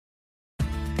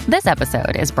This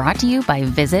episode is brought to you by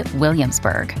Visit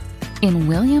Williamsburg. In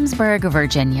Williamsburg,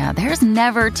 Virginia, there's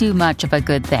never too much of a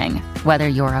good thing. Whether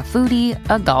you're a foodie,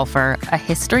 a golfer, a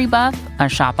history buff, a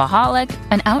shopaholic,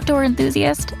 an outdoor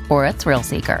enthusiast, or a thrill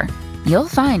seeker, you'll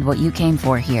find what you came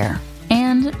for here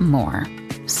and more.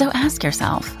 So ask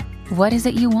yourself, what is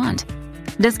it you want?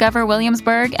 Discover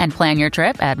Williamsburg and plan your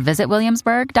trip at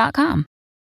visitwilliamsburg.com.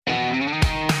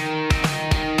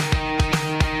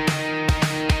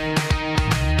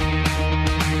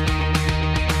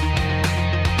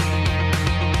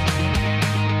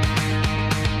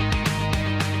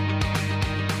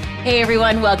 Hey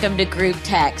everyone, welcome to Group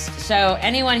Text. So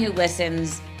anyone who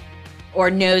listens or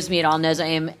knows me at all knows I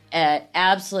am an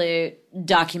absolute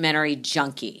documentary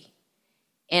junkie.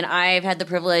 And I've had the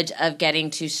privilege of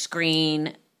getting to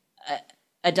screen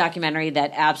a documentary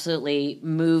that absolutely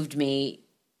moved me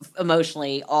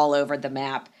emotionally all over the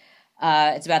map.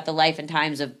 It's about the life and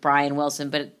times of Brian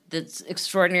Wilson, but the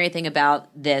extraordinary thing about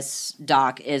this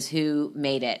doc is who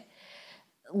made it.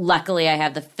 Luckily, I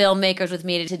have the filmmakers with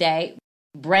me today.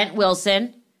 Brent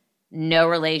Wilson, no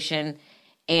relation,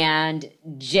 and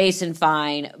Jason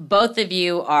Fine. Both of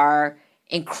you are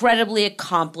incredibly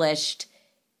accomplished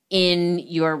in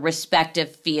your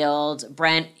respective fields.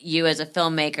 Brent, you as a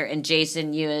filmmaker, and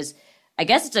Jason, you as, I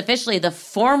guess it's officially the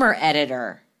former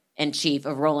editor-in-chief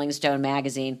of Rolling Stone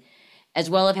magazine, as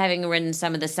well as having written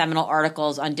some of the seminal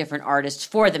articles on different artists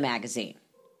for the magazine.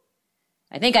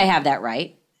 I think I have that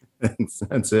right.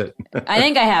 That's it. I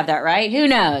think I have that right. Who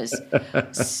knows?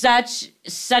 Such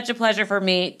a pleasure for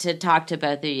me to talk to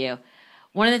both of you.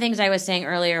 One of the things I was saying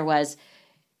earlier was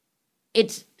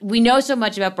we know so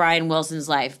much about Brian Wilson's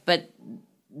life, but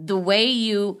the way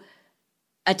you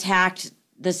attacked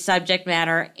the subject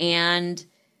matter and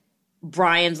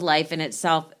Brian's life in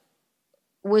itself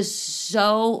was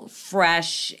so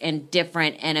fresh and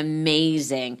different and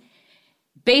amazing.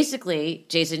 Basically,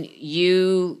 Jason,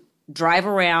 you drive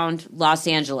around Los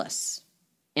Angeles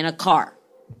in a car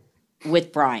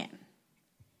with Brian.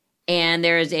 And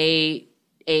there's a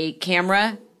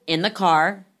camera in the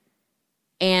car,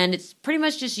 and it's pretty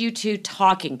much just you two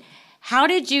talking. How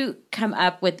did you come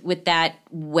up with that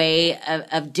way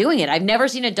of doing it? I've never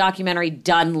seen a documentary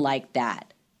done like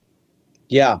that.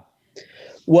 Yeah.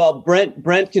 Well,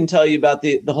 Brent can tell you about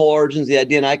the whole origins of the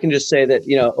idea, and I can just say that,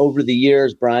 over the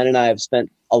years, Brian and I have spent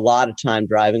a lot of time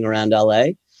driving around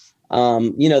LA.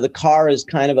 The car is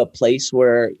kind of a place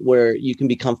where you can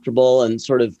be comfortable and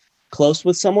sort of close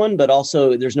with someone, but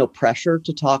also there's no pressure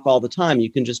to talk all the time.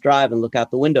 You can just drive and look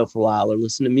out the window for a while or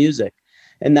listen to music.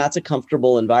 And that's a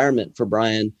comfortable environment for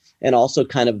Brian, and also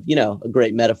kind of, a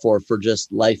great metaphor for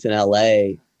just life in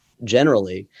LA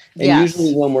generally. And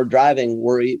Usually when we're driving,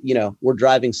 we're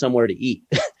driving somewhere to eat.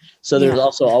 So there's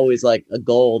also always like a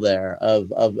goal there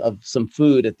of some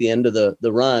food at the end of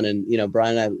the run. And,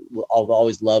 Brian and I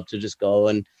always love to just go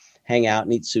and hang out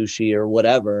and eat sushi or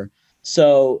whatever.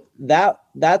 So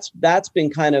that's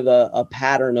been kind of a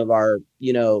pattern of our,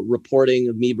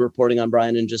 reporting on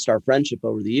Brian and just our friendship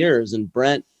over the years. And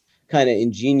Brent kind of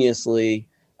ingeniously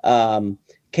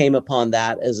came upon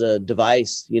that as a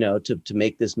device, to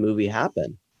make this movie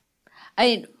happen.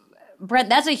 Brent,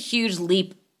 that's a huge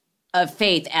leap of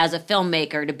faith as a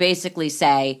filmmaker to basically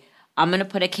say, I'm going to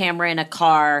put a camera in a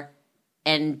car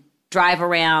and drive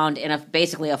around in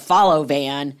basically a follow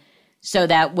van so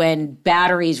that when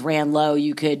batteries ran low,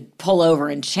 you could pull over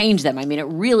and change them. I mean,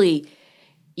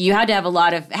 you had to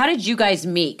have how did you guys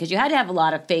meet? Because you had to have a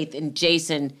lot of faith in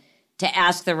Jason to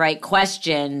ask the right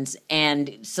questions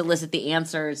and solicit the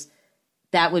answers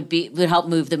that would help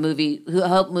move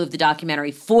the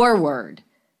documentary forward.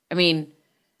 I mean,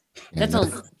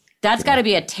 that's got to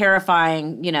be a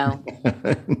terrifying,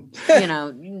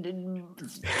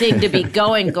 thing to be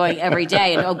going every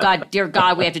day. And, oh God, dear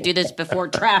God, we have to do this before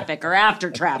traffic or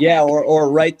after traffic. Yeah.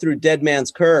 Or right through Dead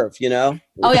Man's Curve,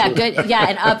 Oh yeah. Good. Yeah.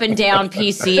 And up and down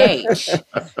PCH.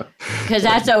 Cause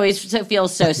that's always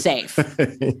feels so safe.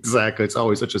 Exactly. It's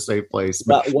always such a safe place.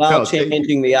 But while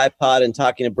changing the iPod and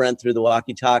talking to Brent through the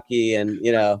walkie-talkie and,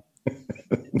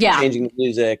 changing the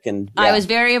music. And I was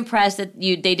very impressed that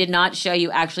they did not show you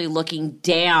actually looking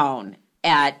down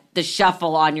at the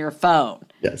shuffle on your phone.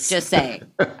 Yes. Just saying.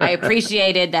 I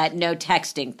appreciated that no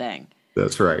texting thing.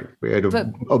 That's right. We had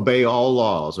to obey all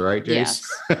laws, right, Jace?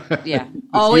 Yes. Yeah.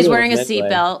 Always wearing a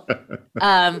seatbelt.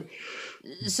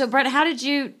 So Brett, how did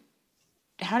you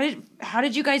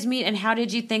guys meet, and how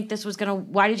did you think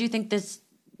why did you think this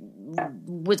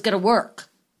was going to work?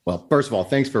 Well, first of all,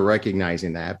 thanks for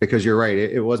recognizing that, because you're right.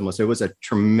 It was a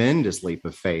tremendous leap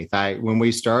of faith. When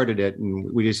we started it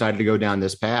and we decided to go down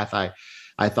this path,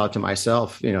 I I thought to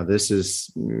myself, this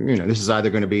is either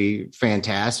going to be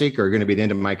fantastic or going to be the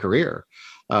end of my career.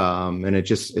 And it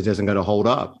isn't going to hold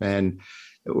up. And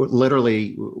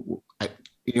literally,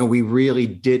 we really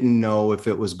didn't know if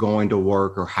it was going to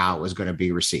work or how it was going to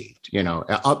be received,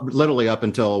 literally up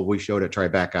until we showed at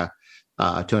Tribeca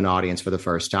to an audience for the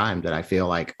first time, that I feel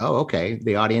like, oh, okay,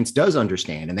 the audience does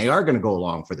understand and they are going to go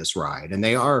along for this ride, and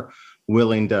they are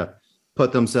willing to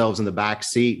put themselves in the back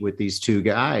seat with these two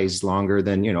guys longer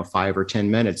than, 5 or 10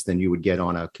 minutes than you would get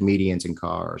on a Comedians in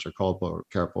Cars or Carpool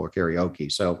or Karaoke.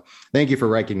 So thank you for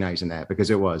recognizing that, because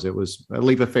it was a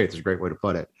leap of faith is a great way to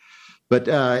put it. But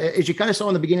as you kind of saw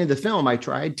in the beginning of the film, I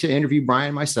tried to interview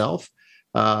Brian myself.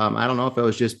 I don't know if I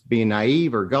was just being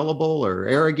naive or gullible or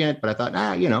arrogant, but I thought,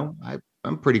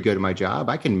 I'm pretty good at my job.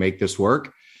 I can make this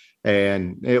work.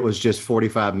 And it was just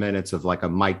 45 minutes of like a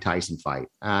Mike Tyson fight.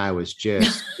 I was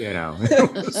just,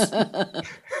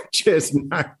 just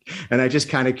not, and I just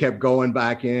kind of kept going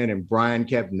back in, and Brian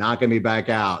kept knocking me back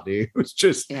out. It was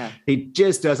just, He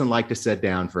just doesn't like to sit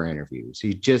down for interviews.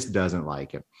 He just doesn't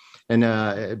like it.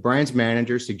 And Brian's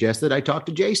manager suggested I talk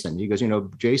to Jason. He goes,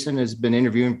 Jason has been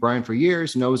interviewing Brian for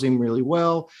years, knows him really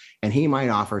well, and he might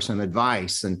offer some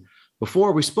advice. And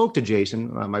before we spoke to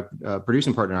Jason, my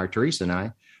producing partner, Teresa,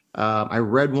 and I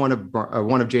read one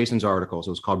of Jason's articles.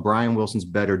 It was called Brian Wilson's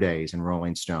Better Days in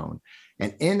Rolling Stone.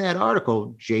 And in that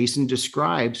article, Jason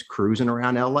describes cruising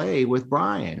around LA with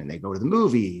Brian, and they go to the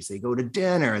movies, they go to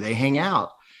dinner, they hang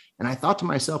out. And I thought to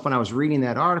myself when I was reading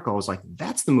that article, I was like,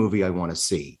 that's the movie I want to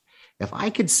see. If I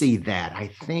could see that, I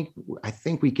think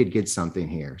we could get something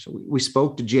here. So we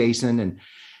spoke to Jason,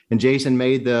 and Jason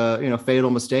made the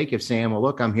fatal mistake of saying, well,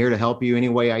 look, I'm here to help you any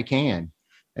way I can.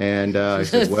 And I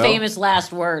said, well, famous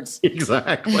last words.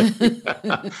 Exactly.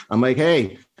 I'm like,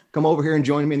 hey, come over here and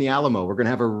join me in the Alamo. We're going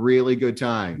to have a really good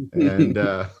time. And,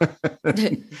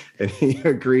 and he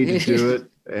agreed to do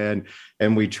it.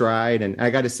 And we tried. And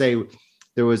I got to say,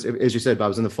 there was, as you said, I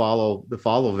was in the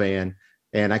follow van,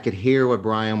 and I could hear what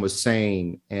Brian was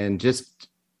saying. And just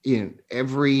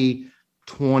every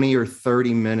 20 or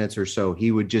 30 minutes or so,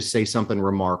 he would just say something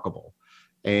remarkable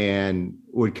and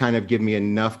would kind of give me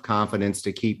enough confidence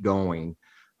to keep going,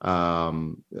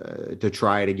 to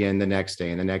try it again the next day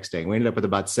and the next day. We ended up with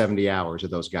about 70 hours of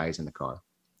those guys in the car.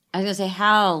 I was going to say,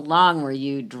 how long were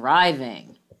you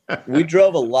driving? We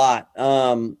drove a lot,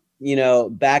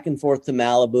 back and forth to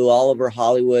Malibu, all over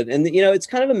Hollywood. And, it's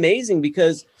kind of amazing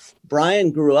because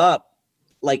Brian grew up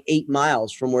like 8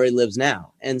 miles from where he lives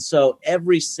now. And so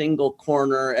every single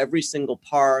corner, every single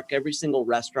park, every single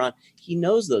restaurant, he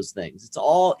knows those things. It's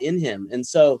all in him. And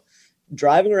so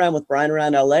driving around with Brian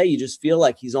around LA, you just feel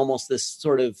like he's almost this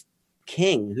sort of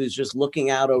king who's just looking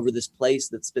out over this place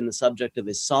that's been the subject of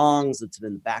his songs, that's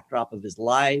been the backdrop of his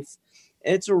life.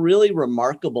 And it's a really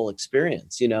remarkable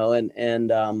experience,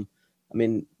 and I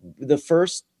mean, the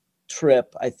first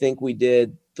trip, I think we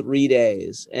did 3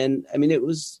 days. And I mean, it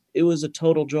was a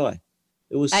total joy.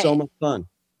 It was so much fun.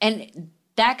 And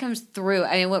that comes through.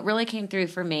 I mean, what really came through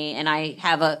for me, and I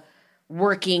have a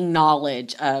working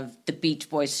knowledge of the Beach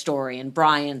Boys story and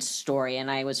Brian's story. And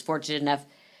I was fortunate enough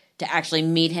to actually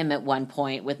meet him at one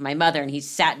point with my mother, and he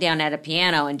sat down at a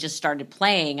piano and just started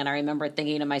playing. And I remember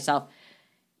thinking to myself,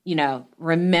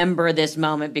 remember this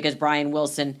moment, because Brian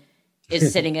Wilson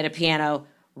is sitting at a piano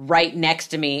right next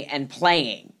to me and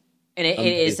playing. And it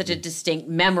is such a distinct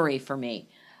memory for me.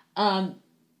 The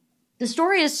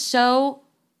story is so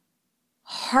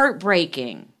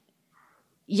heartbreaking,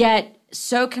 yet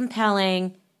so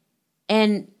compelling,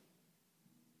 and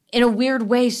in a weird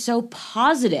way, so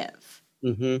positive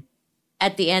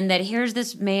at the end, that here's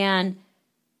this man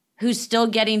who's still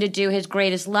getting to do his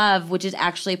greatest love, which is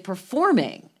actually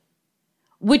performing,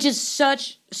 which is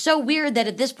so weird that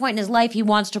at this point in his life, he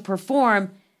wants to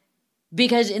perform,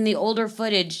 because in the older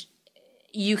footage,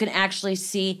 you can actually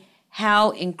see how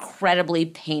incredibly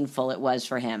painful it was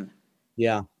for him.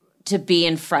 Yeah. To be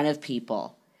in front of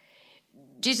people.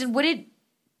 Jason, and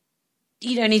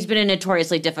he's been a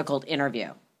notoriously difficult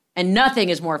interview. And nothing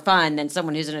is more fun than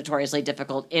someone who's a notoriously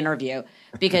difficult interview,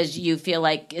 because you feel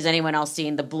like, is anyone else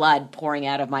seeing the blood pouring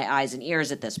out of my eyes and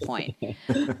ears at this point?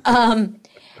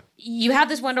 You have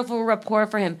this wonderful rapport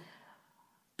for him.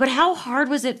 But how hard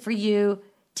was it for you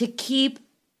to keep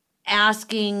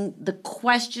asking the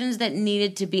questions that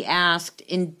needed to be asked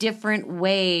in different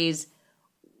ways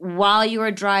while you were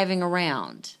driving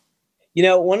around?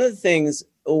 One of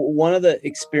the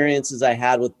experiences I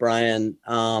had with Brian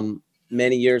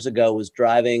many years ago was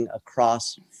driving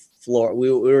across Florida.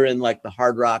 We were in like the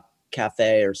Hard Rock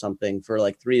Cafe or something for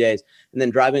like 3 days, and then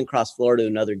driving across Florida to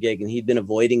another gig. And he'd been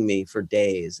avoiding me for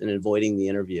days and avoiding the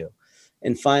interview.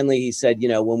 And finally he said,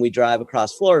 when we drive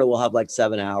across Florida, we'll have like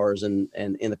 7 hours and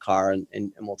in the car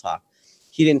and we'll talk.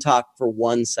 He didn't talk for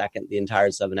 1 second the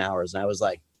entire 7 hours. And I was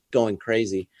like going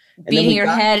crazy. And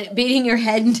beating your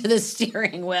head into the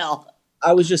steering wheel.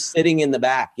 I was just sitting in the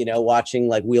back, watching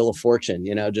like Wheel of Fortune,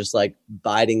 just like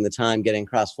biding the time getting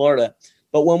across Florida.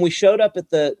 But when we showed up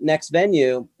at the next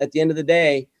venue, at the end of the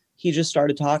day, he just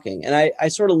started talking. And I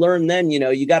sort of learned then,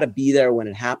 you got to be there when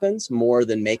it happens more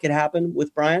than make it happen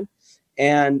with Brian.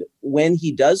 And when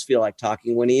he does feel like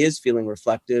talking, when he is feeling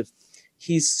reflective,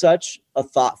 he's such a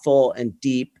thoughtful and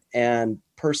deep and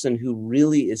person who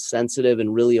really is sensitive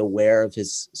and really aware of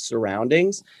his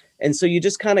surroundings. And so you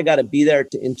just kind of got to be there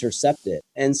to intercept it.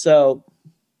 And so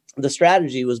the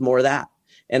strategy was more that.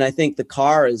 And I think the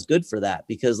car is good for that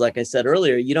because, like I said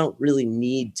earlier, you don't really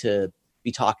need to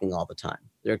be talking all the time.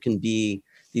 There can be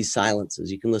these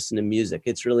silences. You can listen to music.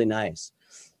 It's really nice.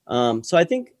 So I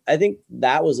think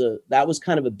that was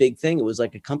kind of a big thing. It was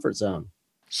like a comfort zone.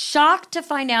 Shocked to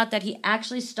find out that he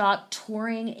actually stopped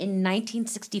touring in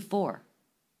 1964.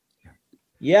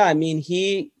 Yeah, I mean,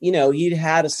 he'd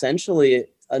had essentially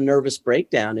a nervous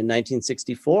breakdown in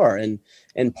 1964,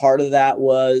 and part of that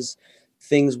was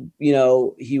things.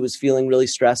 He was feeling really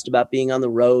stressed about being on the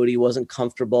road. He wasn't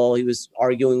comfortable. He was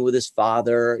arguing with his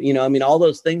father. All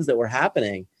those things that were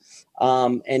happening,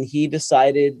 and he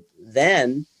decided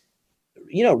then,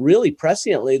 really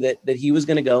presciently that he was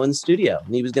going to go in the studio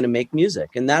and he was going to make music.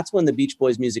 And that's when the Beach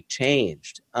Boys music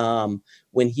changed.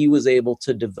 When he was able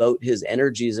to devote his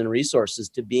energies and resources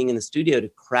to being in the studio, to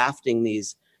crafting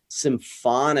these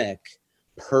symphonic,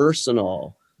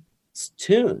 personal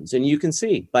tunes. And you can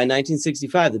see by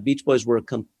 1965, the Beach Boys were a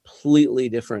completely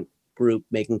different group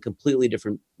making completely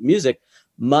different music,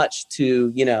 much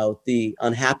to, the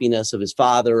unhappiness of his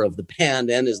father, of the band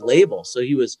and his label. So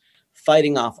he was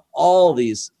fighting off all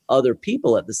these other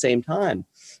people at the same time,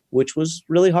 which was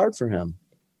really hard for him.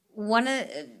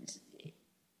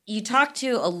 You talk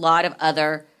to a lot of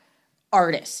other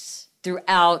artists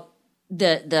throughout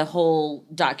the whole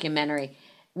documentary.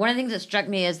 One of the things that struck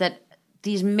me is that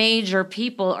these major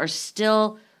people are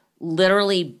still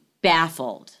literally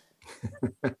baffled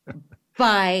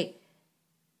by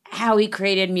how he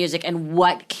created music and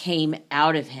what came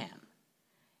out of him.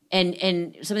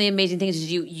 And some of the amazing things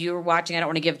is you're watching, I don't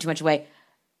want to give too much away,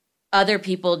 other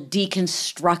people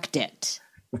deconstruct it.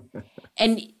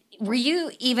 And were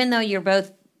you, even though you're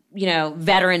both,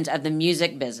 veterans of the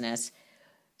music business,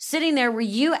 sitting there, were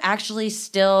you actually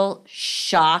still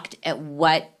shocked at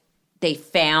what they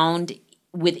found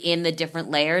within the different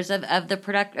layers of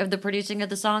the producing of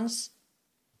the songs?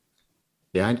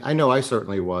 Yeah, I know I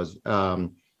certainly was.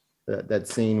 That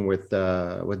scene with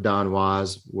Don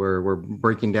Was, where we're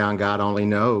breaking down God Only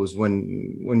Knows,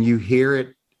 when you hear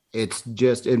it,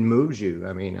 it moves you.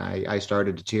 I mean, I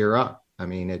started to tear up. I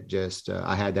mean, it just,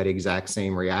 I had that exact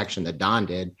same reaction that Don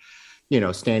did,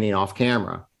 standing off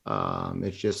camera.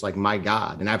 It's just like, my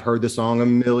God. And I've heard the song a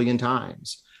million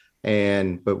times.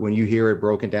 But when you hear it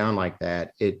broken down like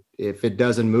that, if it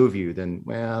doesn't move you, then,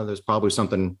 well, there's probably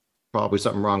something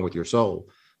wrong with your soul.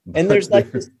 And there's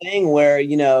like this thing where,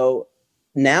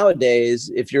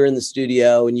 nowadays, if you're in the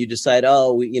studio and you decide,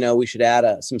 we should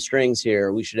add some strings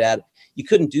here, you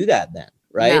couldn't do that then,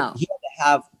 right? No.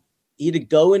 He had to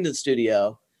go into the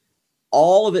studio,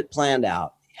 all of it planned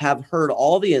out, have heard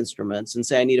all the instruments and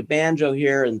say, I need a banjo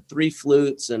here and 3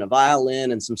 flutes and a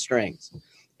violin and some strings,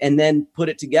 and then put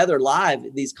it together live,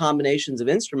 these combinations of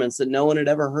instruments that no one had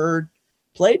ever heard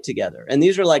played together. And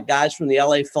these are like guys from the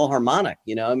LA Philharmonic,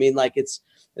 it's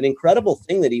an incredible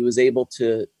thing that he was able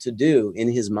to do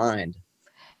in his mind.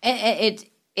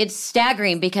 It's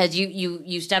staggering because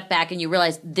you step back and you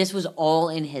realize this was all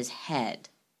in his head.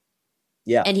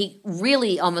 Yeah. And he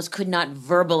really almost could not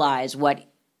verbalize what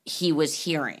he was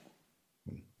hearing.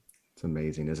 It's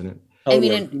amazing, isn't it?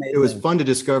 Totally. I mean, It was fun to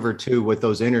discover too with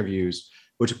those interviews,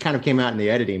 which kind of came out in the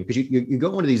editing, because you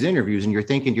go into these interviews and you're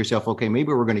thinking to yourself, okay, maybe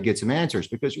we're going to get some answers,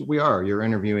 because you're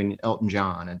interviewing Elton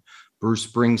John and Bruce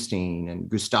Springsteen and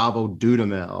Gustavo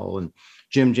Dudamel and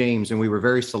Jim James. And we were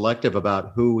very selective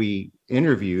about who we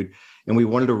interviewed. And we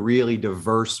wanted a really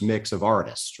diverse mix of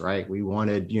artists, right? We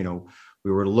wanted,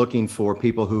 we were looking for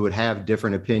people who would have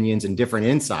different opinions and different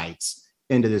insights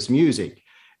into this music.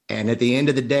 And at the end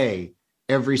of the day,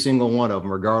 every single one of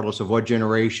them, regardless of what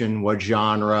generation, what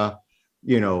genre,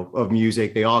 of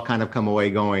music, they all kind of come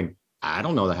away going, I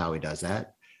don't know how he does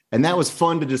that. And that was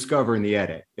fun to discover in the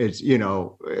edit. It's,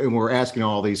 and we're asking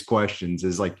all these questions,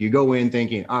 is like, you go in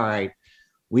thinking, all right,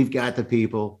 we've got the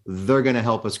people, they're going to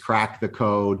help us crack the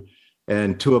code.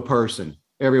 And to a person,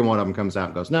 every one of them comes out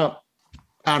and goes, no,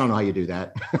 I don't know how you do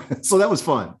that. So that was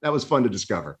fun. That was fun to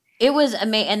discover. It was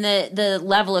amazing. And the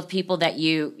level of people that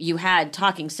you had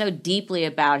talking so deeply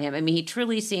about him. I mean, he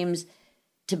truly seems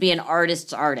to be an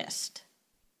artist's artist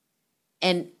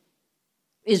and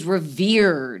is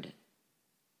revered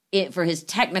for his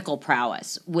technical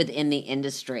prowess within the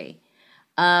industry.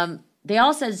 They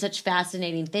all said such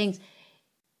fascinating things.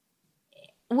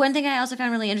 One thing I also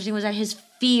found really interesting was that his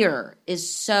fear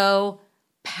is so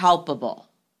palpable,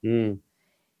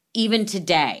 even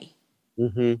today.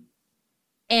 Mm-hmm.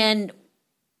 And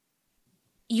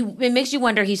it makes you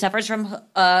wonder, he suffers from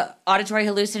auditory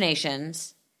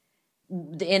hallucinations.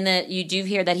 You do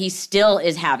hear that he still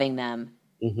is having them.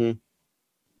 Mm-hmm.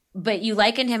 But you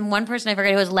likened him, one person I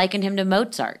forget who has likened him to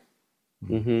Mozart.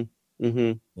 Mm-hmm.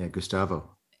 Mm-hmm. Yeah, Gustavo.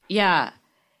 Yeah.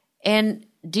 And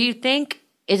do you think,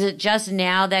 is it just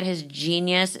now that his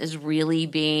genius is really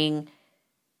being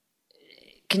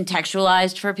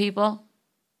contextualized for people?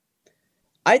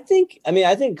 I think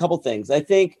a couple things. I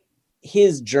think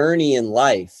his journey in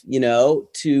life,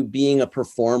 to being a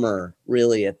performer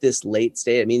really at this late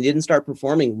stage. I mean, he didn't start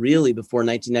performing really before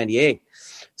 1998.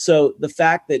 So the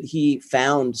fact that he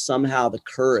found somehow the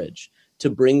courage to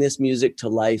bring this music to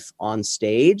life on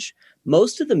stage,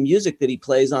 most of the music that he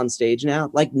plays on stage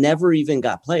now, like never even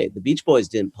got played. The Beach Boys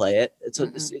didn't play it. It's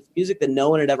music that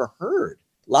no one had ever heard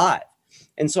live.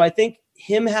 And so I think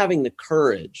him having the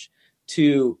courage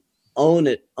to own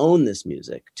this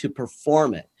music, to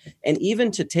perform it, and even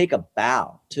to take a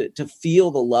bow, to feel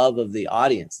the love of the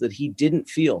audience that he didn't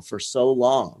feel for so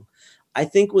long, I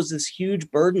think was this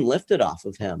huge burden lifted off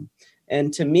of him.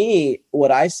 And to me,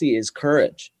 what I see is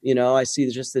courage. I see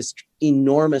just this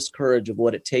enormous courage of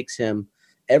what it takes him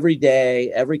every day,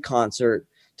 every concert,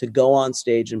 to go on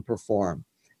stage and perform.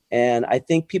 And I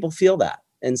think people feel that.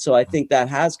 And so I think that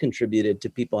has contributed to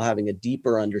people having a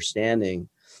deeper understanding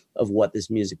of what this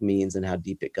music means and how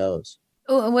deep it goes.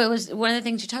 Oh, what was one of the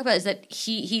things you talk about is that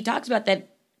he talks about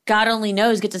that God Only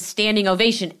Knows gets a standing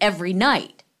ovation every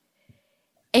night.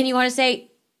 And you want to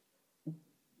say,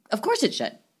 of course it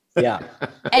should. Yeah.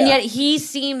 And yet he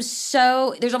seems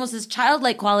there's almost this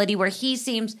childlike quality where he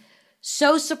seems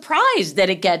so surprised that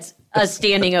it gets a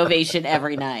standing ovation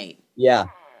every night. Yeah,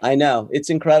 I know. It's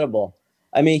incredible.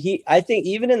 I mean, I think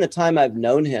even in the time I've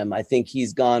known him, I think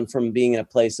he's gone from being in a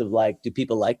place of like, do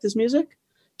people like this music?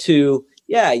 To,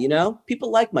 yeah,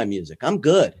 people like my music. I'm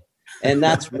good. And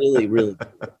that's really, really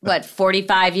good. What,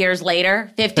 45 years later,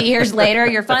 50 years later,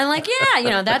 you're finally like,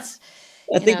 yeah, that's...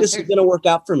 I think this is going to work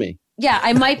out for me. Yeah,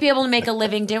 I might be able to make a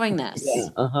living doing this. Yeah.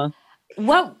 Uh-huh.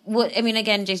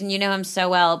 Again, Jason, you know him so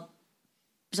well.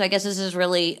 So I guess this is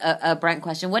really a Brent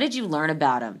question. What did you learn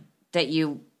about him that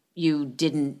you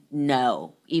didn't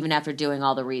know, even after doing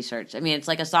all the research? I mean, it's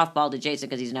like a softball to Jason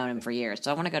because he's known him for years.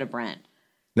 So I want to go to Brent.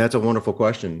 That's a wonderful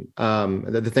question.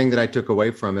 The thing that I took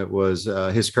away from it was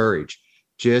his courage,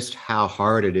 just how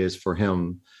hard it is for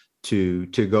him to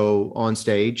go on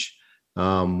stage,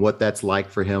 what that's like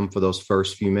for him for those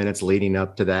first few minutes leading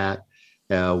up to that,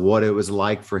 what it was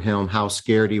like for him, how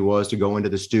scared he was to go into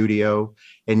the studio,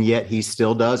 and yet he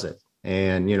still does it.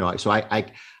 And, so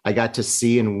I got to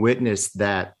see and witness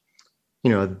that,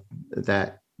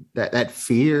 that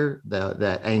fear,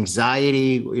 that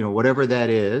anxiety, whatever that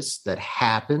is that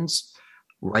happens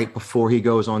right before he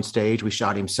goes on stage. We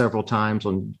shot him several times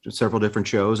on several different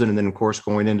shows, and then of course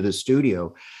going into the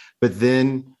studio. But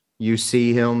then you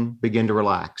see him begin to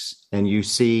relax, and you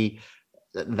see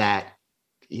that,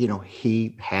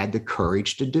 he had the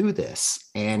courage to do this,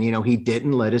 and, he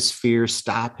didn't let his fear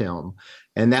stop him.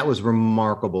 And that was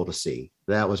remarkable to see.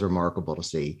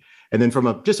 And then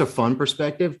from just a fun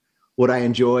perspective, what I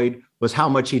enjoyed was how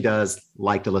much he does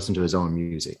like to listen to his own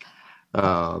music.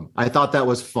 I thought that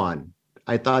was fun.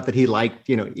 I thought that he liked,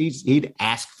 he'd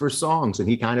ask for songs, and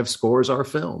he kind of scores our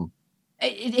film.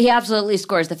 He absolutely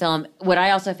scores the film. What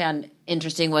I also found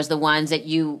interesting was the ones that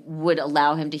you would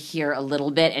allow him to hear a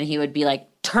little bit, and he would be like,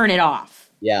 turn it off.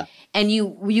 Yeah. And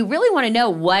you really want to know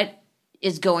what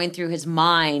is going through his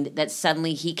mind that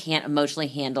suddenly he can't emotionally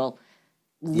handle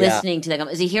listening to that.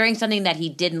 Is he hearing something that he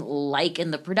didn't like in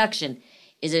the production?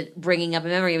 Is it bringing up a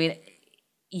memory? I mean,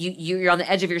 you're on the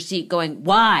edge of your seat going,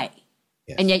 why?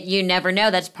 Yes. And yet you never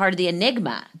know. That's part of the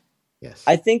enigma. Yes.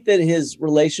 I think that his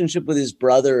relationship with his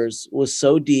brothers was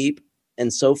so deep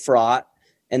and so fraught,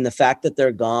 and the fact that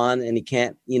they're gone and he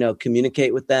can't,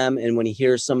 communicate with them. And when he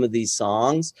hears some of these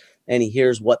songs and he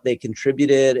hears what they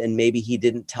contributed, and maybe he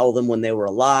didn't tell them when they were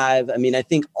alive. I mean, I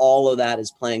think all of that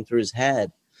is playing through his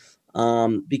head,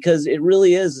 because it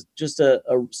really is just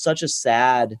such a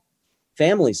sad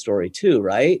family story too,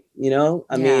 right?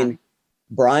 I mean,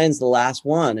 Brian's the last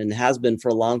one and has been for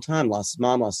a long time. Lost his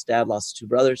mom, lost his dad, lost his two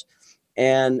brothers.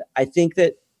 And I think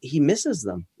that he misses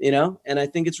them, and I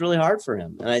think it's really hard for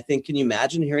him. And I think, can you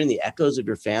imagine hearing the echoes of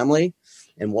your family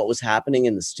and what was happening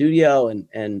in the studio?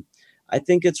 And I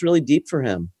think it's really deep for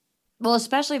him. Well,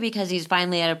 especially because he's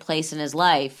finally at a place in his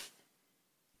life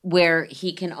where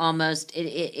he can almost,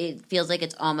 it feels like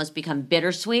it's almost become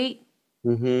bittersweet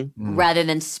rather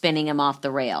than spinning him off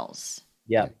the rails.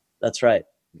 Yeah, that's right.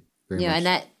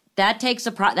 And that takes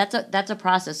that's a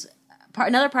process.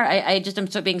 Another part, I just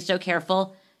am being so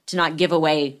careful to not give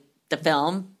away the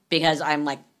film because I'm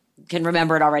like, can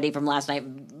remember it already from last night,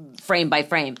 frame by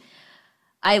frame.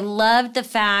 I loved the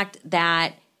fact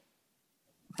that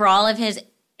for all of his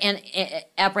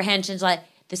apprehensions, like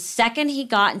the second he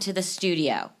got into the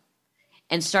studio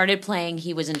and started playing,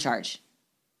 he was in charge.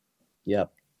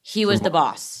 Yep. He was the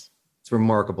boss. It's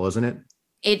remarkable, isn't it?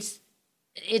 It's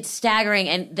staggering,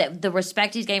 and the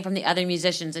respect he's getting from the other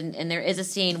musicians. And there is a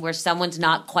scene where someone's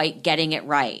not quite getting it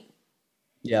right.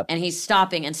 Yep. And he's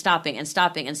stopping and stopping and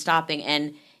stopping and stopping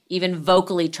and even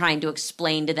vocally trying to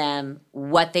explain to them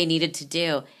what they needed to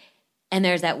do. And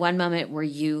there's that one moment where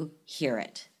you hear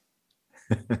it.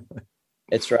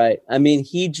 It's right. I mean,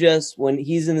 when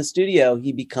he's in the studio,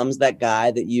 he becomes that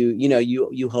guy that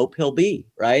you hope he'll be,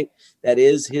 right? That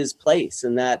is his place,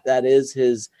 and that is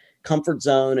his comfort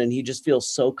zone, and he just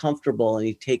feels so comfortable, and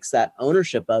he takes that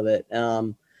ownership of it.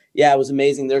 It was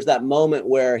amazing. There's that moment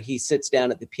where he sits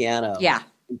down at the piano,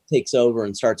 takes over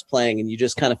and starts playing, and you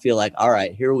just kind of feel like, all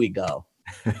right, here we go.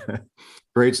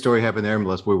 Great story happened there,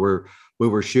 Melissa. We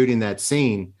were shooting that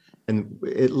scene, and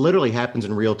it literally happens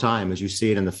in real time as you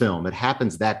see it in the film. It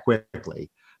happens that quickly.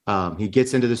 He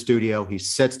gets into the studio, he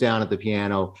sits down at the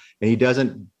piano, and he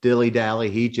doesn't dilly-dally.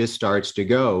 He just starts to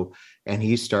go, and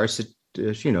he starts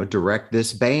to direct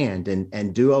this band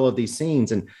and do all of these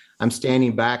scenes. And I'm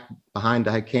standing back behind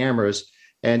the cameras,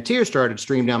 and tears started to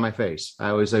stream down my face.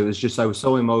 I was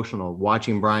so emotional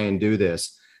watching Brian do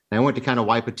this. And I went to kind of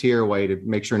wipe a tear away to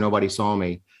make sure nobody saw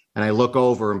me. And I look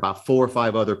over, and about 4 or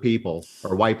 5 other people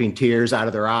are wiping tears out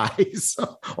of their eyes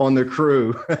on the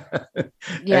crew.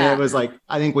 Yeah. And it was like,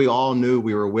 I think we all knew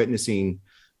we were witnessing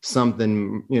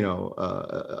something,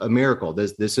 a miracle.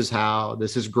 This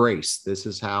is grace. This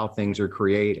is how things are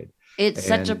created. It's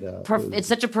such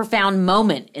a profound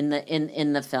moment in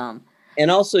the film. And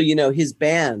also, his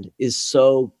band is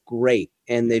so great,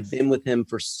 and they've been with him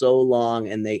for so long,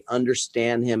 and they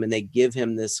understand him, and they give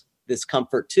him this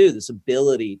comfort too, this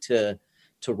ability to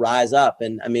rise up.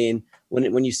 And I mean,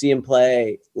 when you see him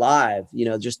play live,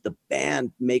 just the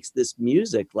band makes this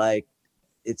music, like,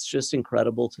 it's just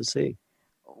incredible to see.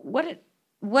 What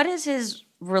is his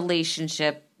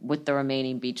relationship with the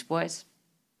remaining Beach Boys?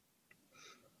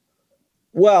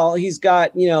 Well, he's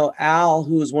got, Al,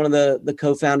 who is one of the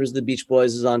co-founders of the Beach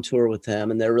Boys, is on tour with him,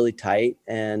 and they're really tight.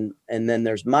 And then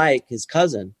there's Mike, his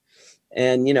cousin.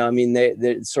 And,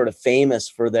 they're sort of famous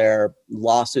for their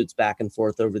lawsuits back and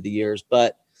forth over the years.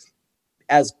 But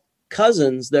as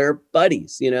cousins, they're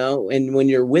buddies, and when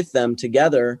you're with them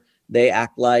together, they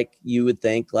act like you would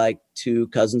think like two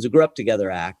cousins who grew up together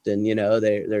act. And,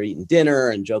 they're eating dinner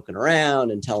and joking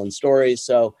around and telling stories.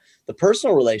 So the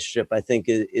personal relationship, I think,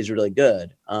 is really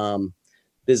good.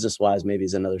 Business-wise, maybe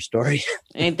is another story.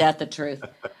 Ain't that the truth?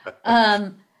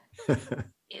 One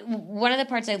of the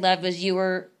parts I loved was you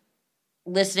were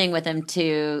listening with him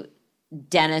to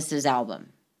Dennis's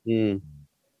album.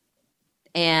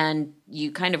 And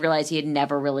you kind of realized he had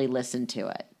never really listened to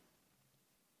it.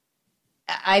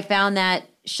 I found that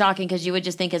shocking because you would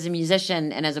just think as a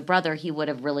musician and as a brother, he would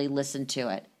have really listened to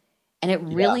it. And it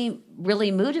really,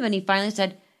 really moved him. And he finally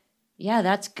said, yeah,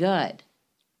 that's good.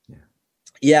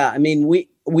 Yeah. I mean,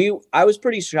 I was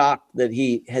pretty shocked that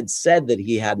he had said that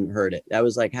he hadn't heard it. I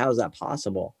was like, how is that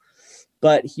possible?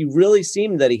 But he really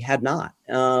seemed that he had not.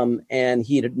 And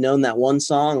he had known that one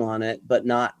song on it, but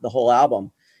not the whole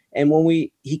album. And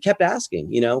he kept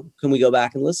asking, can we go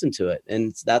back and listen to it?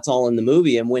 And that's all in the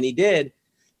movie. And when he did,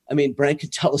 I mean, Brent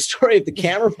could tell the story of the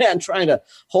cameraman trying to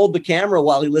hold the camera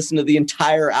while he listened to the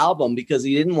entire album because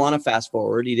he didn't want to fast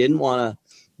forward. He didn't want to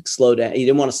slow down. He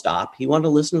didn't want to stop. He wanted to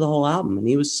listen to the whole album, and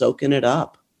he was soaking it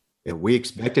up. Yeah, we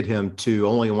expected him to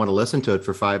only want to listen to it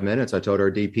for 5 minutes. I told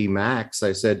our DP Max,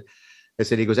 I said,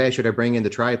 he goes, hey, should I bring in the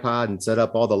tripod and set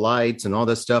up all the lights and all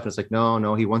this stuff? And it's like,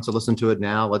 no, he wants to listen to it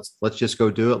now. Let's just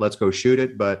go do it. Let's go shoot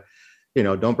it. But,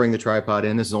 don't bring the tripod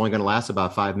in. This is only going to last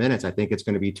about 5 minutes. I think it's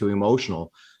going to be too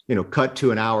emotional. Cut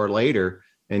to an hour later,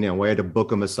 and, we had to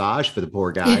book a massage for the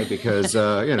poor guy because, he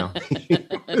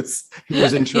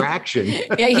was in traction.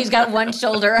 Yeah, he's got one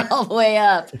shoulder all the way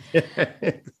up.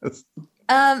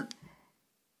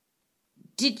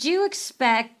 Did you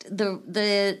expect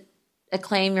the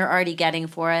acclaim you're already getting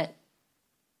for it?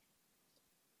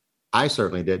 I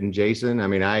certainly didn't, Jason. I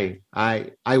mean, I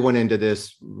went into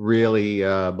this really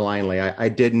blindly. I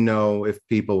didn't know if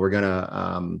people were going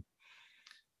to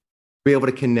be able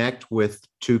to connect with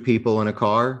two people in a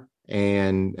car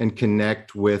and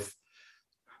connect with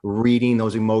reading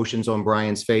those emotions on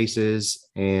Brian's faces.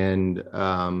 And,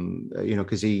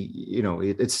 because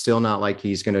it's still not like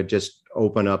he's going to just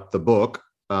open up the book.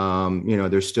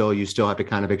 You still have to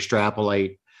kind of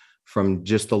extrapolate from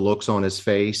just the looks on his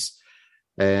face.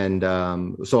 And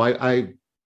so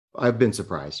I've been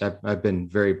surprised. I've been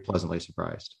very pleasantly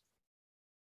surprised.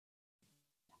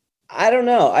 I don't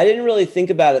know. I didn't really think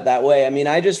about it that way. I mean,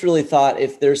 I just really thought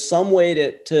if there's some way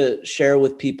to share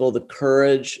with people the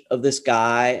courage of this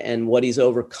guy and what he's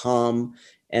overcome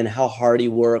and how hard he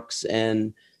works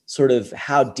and sort of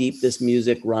how deep this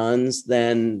music runs,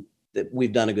 then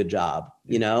we've done a good job,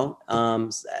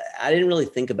 I didn't really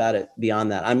think about it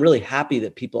beyond that. I'm really happy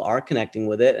that people are connecting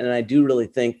with it. And I do really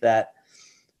think that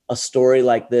a story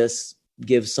like this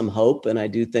gives some hope. And I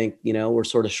do think, we're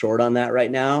sort of short on that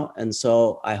right now. And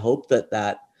so I hope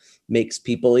that makes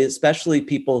people, especially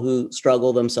people who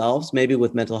struggle themselves, maybe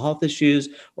with mental health issues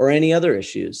or any other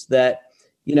issues, that,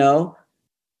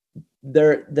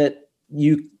 that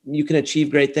you can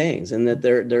achieve great things, and that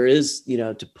there is,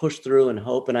 to push through and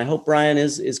hope. And I hope Brian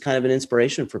is kind of an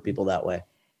inspiration for people that way.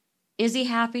 Is he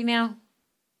happy now?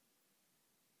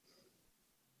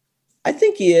 I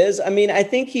think he is. I mean, I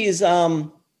think he's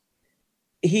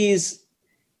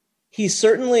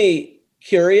certainly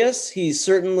curious. He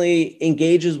certainly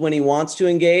engages when he wants to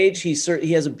engage. He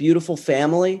has a beautiful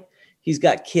family. He's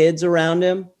got kids around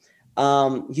him.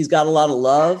 He's got a lot of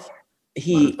love.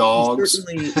 He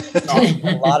certainly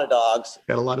a lot of dogs.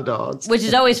 Got a lot of dogs, which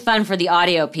is always fun for the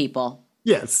audio people.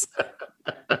 Yes,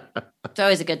 it's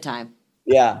always a good time.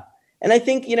 Yeah, and I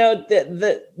think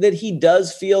that he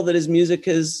does feel that his music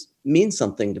means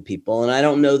something to people, and I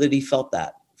don't know that he felt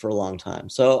that for a long time.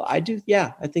 So I do.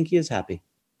 Yeah, I think he is happy.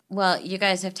 Well, you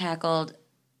guys have tackled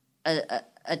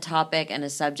a topic and a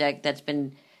subject that's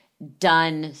been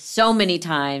done so many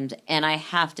times, and I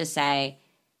have to say,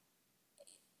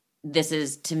 this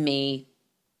is, to me,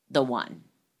 the one.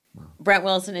 Wow. Brent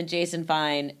Wilson and Jason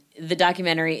Fine, the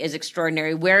documentary is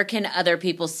extraordinary. Where can other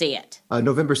people see it?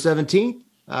 November 17th.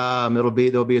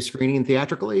 There'll be a screening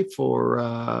theatrically for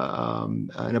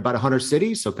in about 100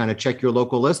 cities. So kind of check your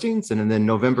local listings. And then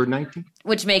November 19th.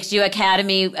 Which makes you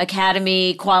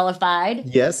Academy qualified.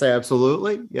 Yes,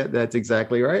 absolutely. Yeah, that's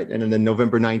exactly right. And then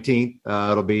November 19th,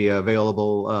 it'll be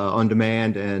available on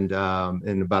demand and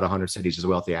in about 100 cities as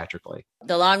well theatrically.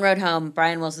 The Long Road Home,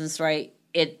 Brian Wilson's story.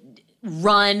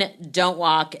 Run, don't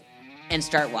walk, and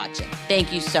start watching.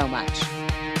 Thank you so much.